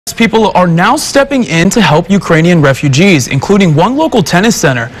people are now stepping in to help Ukrainian refugees, including one local tennis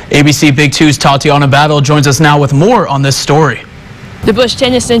center. ABC Big 2's Tatiana Battle joins us now with more on this story. The Bush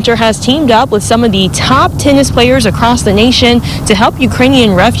Tennis Center has teamed up with some of the top tennis players across the nation to help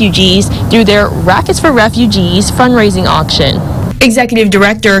Ukrainian refugees through their Racquets for Refugees fundraising auction. Executive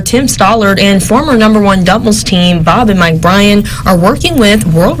Director Tim Stollard and former #1 doubles team Bob and Mike Bryan are working with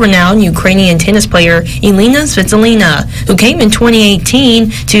world-renowned Ukrainian tennis player Elina Svitolina, who came in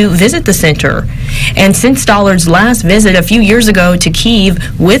 2018 to visit the center. And since Stollard's last visit a few years ago to Kyiv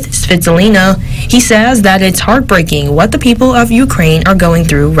with Svitolina, he says that it's heartbreaking what the people of Ukraine are going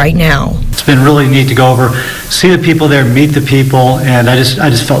through right now. It's been really neat to go over, see the people there, meet the people, and I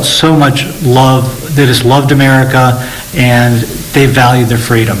just felt so much love. They just loved America, and they valued their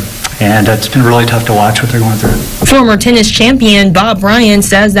freedom. And it's been really tough to watch what they're going through. Former tennis champion Bob Bryan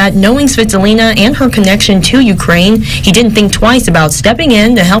says that knowing Svitolina and her connection to Ukraine, he didn't think twice about stepping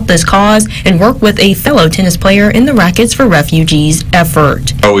in to help this cause and work with a fellow tennis player in the Racquets for Refugees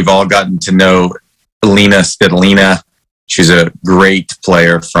effort. Oh, we've all gotten to know Elina Svitolina. She's a great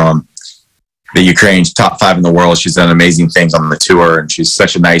player from the Ukraine's top 5 in the world. She's done amazing things on the tour, and she's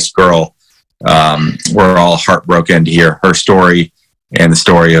such a nice girl. We're all heartbroken to hear her story and the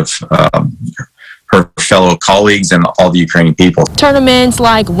story of her fellow colleagues and all the Ukrainian people. Tournaments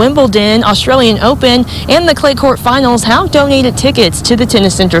like Wimbledon, Australian Open, and the clay court finals have donated tickets to the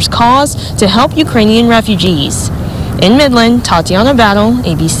tennis center's cause to help Ukrainian refugees. In Midland, Tatiana Battle,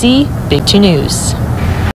 ABC Big 2 News.